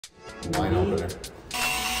Wine opener.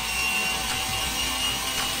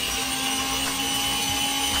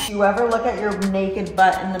 Do you ever look at your naked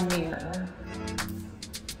butt in the mirror?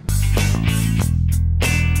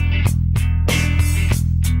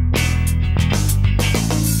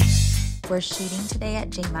 We're shooting today at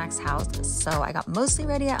Jmac's house, so I got mostly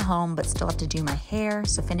ready at home, but still have to do my hair.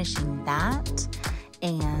 So finishing that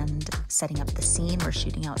and setting up the scene. We're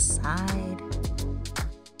shooting outside.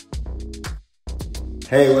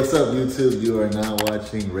 Hey, what's up, YouTube? You are now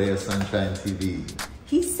watching Ray of Sunshine TV.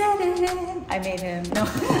 He said it. I made him. No.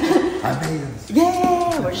 I made him.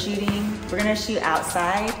 Yeah, we're shooting. We're gonna shoot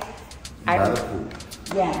outside.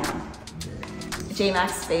 Yeah.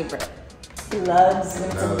 Jmac's favorite. He loves when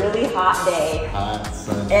it's a really hot day. Hot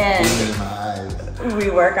sun And in my eyes. we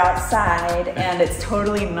work outside and it's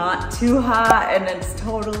totally not too hot and it's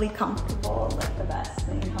totally comfortable. Like the best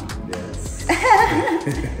thing, huh? Yes.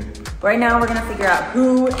 Right now we're gonna figure out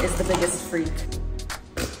who is the biggest freak.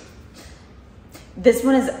 This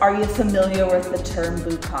one is, are you familiar with the term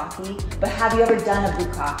bukkake? But have you ever done a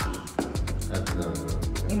bukkake? I've never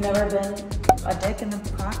done. You've never been a dick in a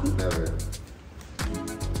bukkake? Never.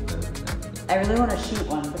 I really want to shoot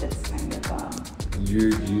one, but it's kind of, You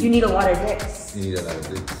need a lot of dicks. You need a lot of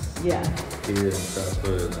dicks. Yeah. Here in South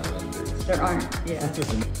Florida, not a lot of dicks. There aren't, yeah.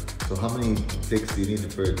 So how many dicks do you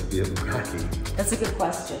need for it to be a bukkake? That's a good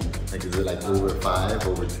question. Like, is it like over 5,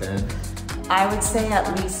 over 10? I would say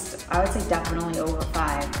at least, I would say definitely over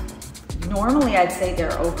 5. Normally I'd say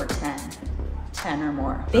they're over 10. 10 or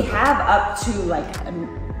more. They have up to like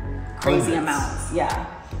crazy amounts, yeah.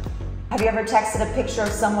 Have you ever texted a picture of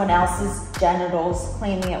someone else's genitals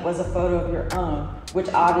claiming it was a photo of your own? Which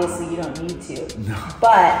obviously you don't need to. No.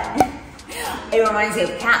 But it reminds me of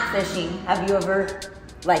catfishing. Have you ever,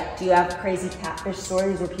 like, do you have crazy catfish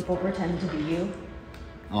stories where people pretend to be you?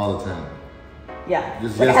 All the time. Yeah.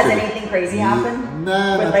 Just Like, has yesterday. anything crazy happened?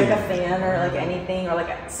 Nah, With nothing. like a fan or like anything, or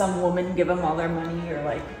like some woman give them all their money, or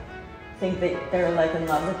like think that they're like in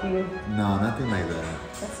love with you? No, nothing like that.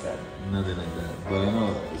 That's good. Nothing like that. But I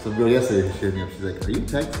know, some girl yesterday hit me up. She's like, are you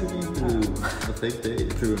texting me through a fake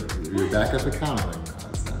page, through your backup account? I'm like, no,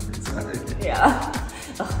 it's not me, sorry. Yeah.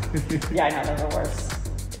 Yeah, I know, they're the worst.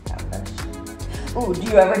 Catfish. Ooh, do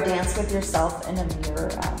you ever dance with yourself in a mirror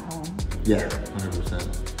at home? Yeah,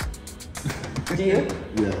 100%. Do you?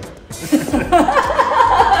 Yeah.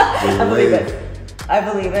 I believe it. I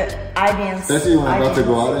believe it. I dance. Especially when I'm about to dance.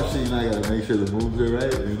 go out and shit, you know, I gotta make sure the moves are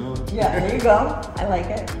right, you know? Yeah, there you go. I like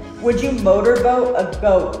it. Would you motorboat a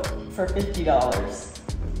goat for $50?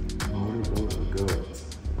 Motorboat or goat?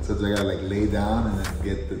 So I gotta like lay down and then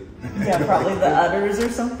get the... Yeah, probably the udders or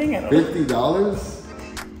something. I don't know. $50?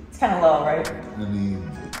 It's kind of low, right? I mean,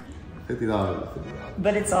 $50 is $50.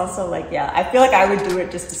 But it's also like, yeah, I feel like I would do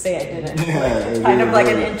it just to say I did it. Yeah, Like, it's kind of like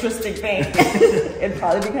an interesting thing. It'd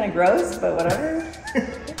probably be kind of gross, but whatever.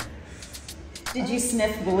 Did you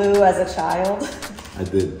sniff glue as a child? I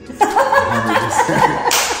did. 100%.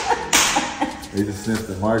 I used to sniff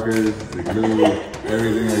the markers, the glue,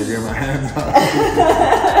 everything I get my hands on.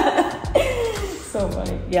 So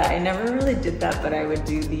funny. Yeah, I never really did that, but I would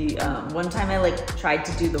do the, one time I like tried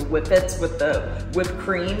to do the whippets with the whipped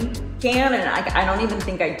cream can, and I don't even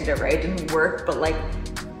think I did it right. It didn't work, but like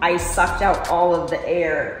I sucked out all of the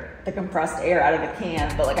air, the compressed air out of the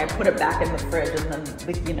can, but like I put it back in the fridge, and then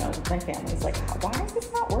like, you know, my family's like, why is this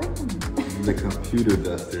not working? The computer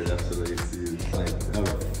duster, that's what I used to use. Like, that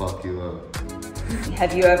would fuck you up.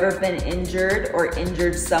 Have you ever been injured or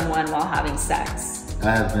injured someone while having sex?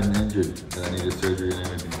 I have been injured. I needed surgery and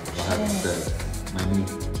everything. What happened to my knee?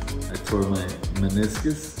 I tore my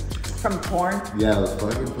meniscus. From porn? Yeah, I was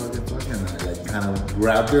fucking. And I like kind of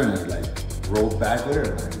grabbed her and I like rolled back with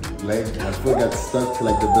her. And my foot got stuck to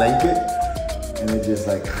like the blanket. And it just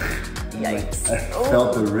like, Yikes. I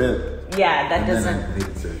felt the rip. Yeah, that And doesn't, then I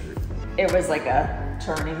needed surgery. it was like a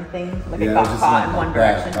turning thing, like Yeah, it was got just caught like in one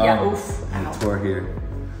that. direction. Yeah, oof. And Ow. it tore here.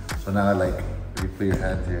 So now I like, you put your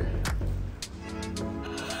hands here.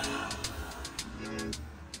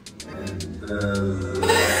 And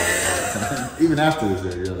even after the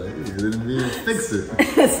surgery, you're like, you didn't even fix it.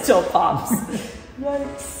 It still pops.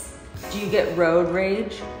 Yikes. Do you get road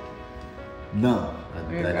rage? No,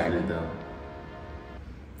 You're I actually driving. don't.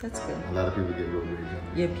 That's good. A lot of people get road rage.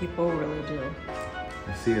 Yeah, people really do.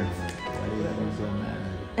 I see it, I'm like, why are you acting so mad?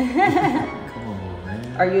 Come on,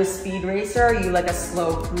 man. Are you a speed racer, or are you like a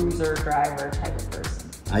slow cruiser driver type of person?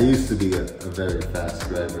 I used to be a very fast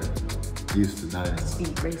driver. Used to, not anymore.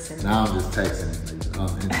 Speed racer. Now I'm just texting like, on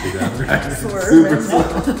Instagram driving Swerving. super slow.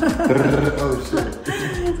 Oh shit.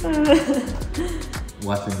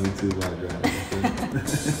 Watching YouTube while driving.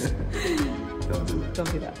 Don't do that.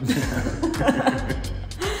 Don't do that.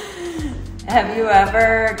 Have you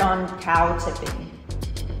ever gone cow tipping?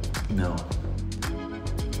 No.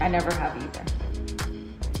 I never have either.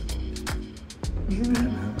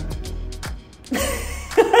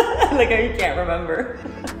 Like how you can't remember.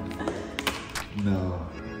 No.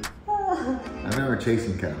 I remember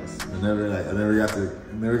chasing cows. I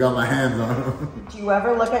never got my hands on them. Do you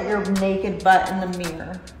ever look at your naked butt in the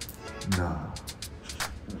mirror? No.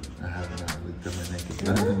 I have not looked at my naked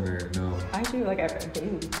butt in the mirror, no. I do, like every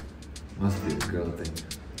day. Must be a girl thing.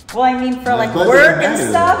 Well, I mean for like work and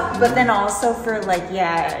stuff, but then also for like,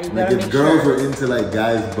 yeah, you gotta make sure. If girls were into like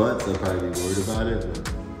guys' butts, I'd probably be worried about it,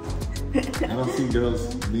 but I don't see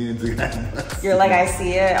girls being into guys' butts. You're like, I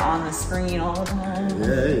see it on the screen all the time. Yeah,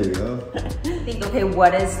 there you go. Think, okay,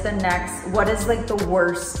 what is like the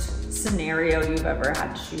worst scenario you've ever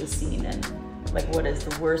had to shoot a scene in? Like what is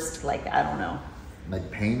the worst, like, I don't know.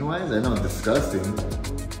 Like pain-wise? I know, disgusting.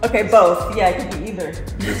 Okay, both. Yeah, it could be either.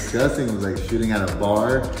 Disgusting was like shooting at a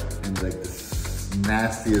bar and like the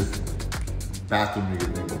nastiest bathroom you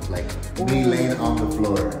could think of. Like me laying on the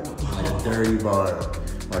floor, like a dirty bar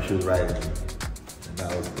while she was riding me. And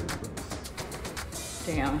that was pretty gross.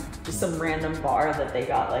 Damn, just some random bar that they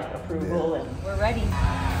got like approval and we're ready.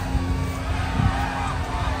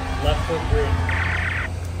 Left foot green.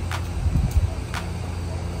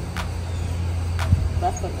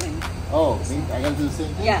 Left foot green. Oh, me? I gotta do the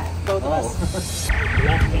same thing? Yeah, both of us.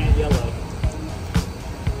 Left hand yellow.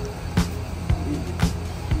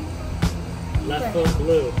 Left foot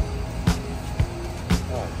blue.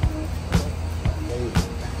 Oh.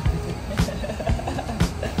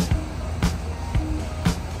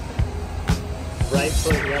 Right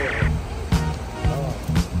foot yellow.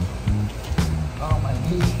 Oh, my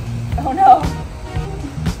knee. Oh no.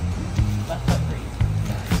 Left foot green.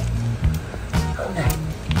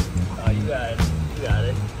 Oh, you got it. You got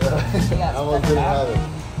it. I almost didn't have it. I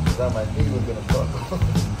thought my knee was gonna buckle.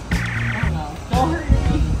 I don't know. Don't hurt your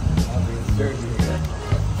knee. I'm being surgery here.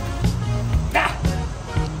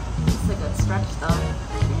 It's a good stretch though.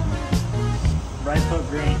 Right foot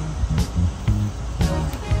green.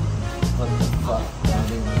 What the fuck? I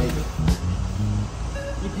didn't even make it.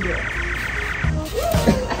 You can do it.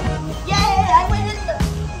 Yay! I win!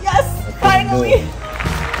 Yes! Finally!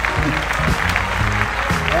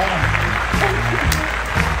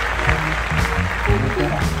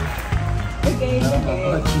 Okay.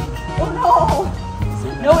 Oh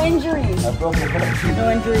no! No injuries. I broke my butt. No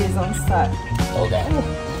injuries on set. Okay.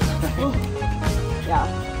 Yeah.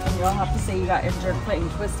 And you don't have to say you got injured playing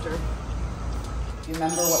Twister. Do you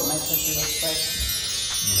remember what my pussy looks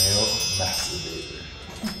Male masturbator.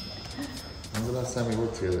 When's the last time we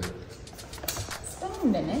worked together? like? It's been a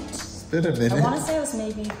minute. It's been a minute. I want to say it was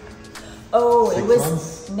maybe. Oh, 6 it was.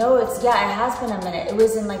 months? No, it has been a minute. It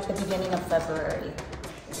was in like the beginning of February.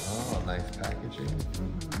 Oh, nice packaging.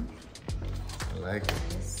 I like it.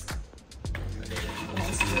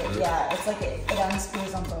 Yeah, it's like it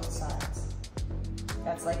unscrews on both sides.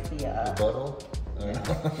 That's like the. Bottle? I don't know.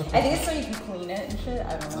 I think it's so you can clean it and shit.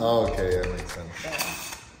 I don't know. Oh, okay, that makes sense. Yeah.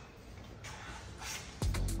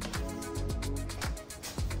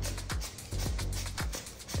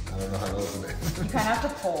 I don't know how to open it. You kind of have to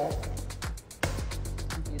pull.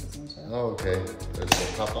 Confusing too. Oh, okay. There's a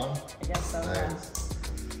top on? I guess so. Nice.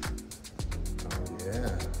 Oh, yeah.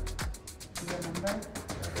 You remember?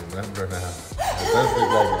 I remember now.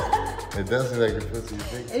 It does look like your pussy is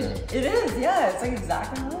big. It is, yeah. It's like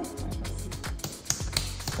exactly like my pussy.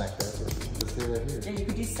 Like that. Let's see right here. Yeah, you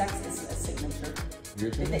could use sex as a signature.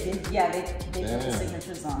 Your They signature? put the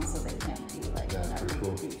signatures on so they can't be like That's not pretty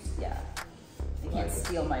cool. reproduced. Yeah. They Like can't it.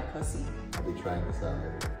 steal my pussy. I'll be trying this out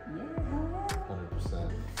later. Yeah.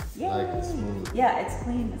 100%. Yay. Like it's smooth. Yeah, it's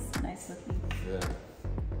clean. It's nice looking. Yeah.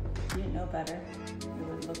 If you didn't know better, it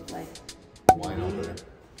would look like Wine opener.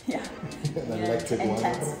 Yeah. An Yeah, electric wine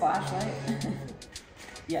intense opener. flashlight.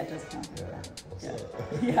 Yeah, it does count. Yeah. What's Yeah. up?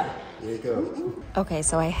 Yeah. Here you go. Okay,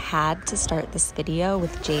 so I had to start this video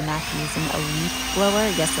with Jmac using a leaf blower,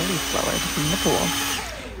 yes, a leaf blower, to clean the pool.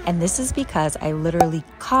 And this is because I literally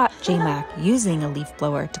caught Jmac using a leaf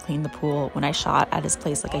blower to clean the pool when I shot at his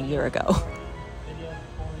place like a year ago.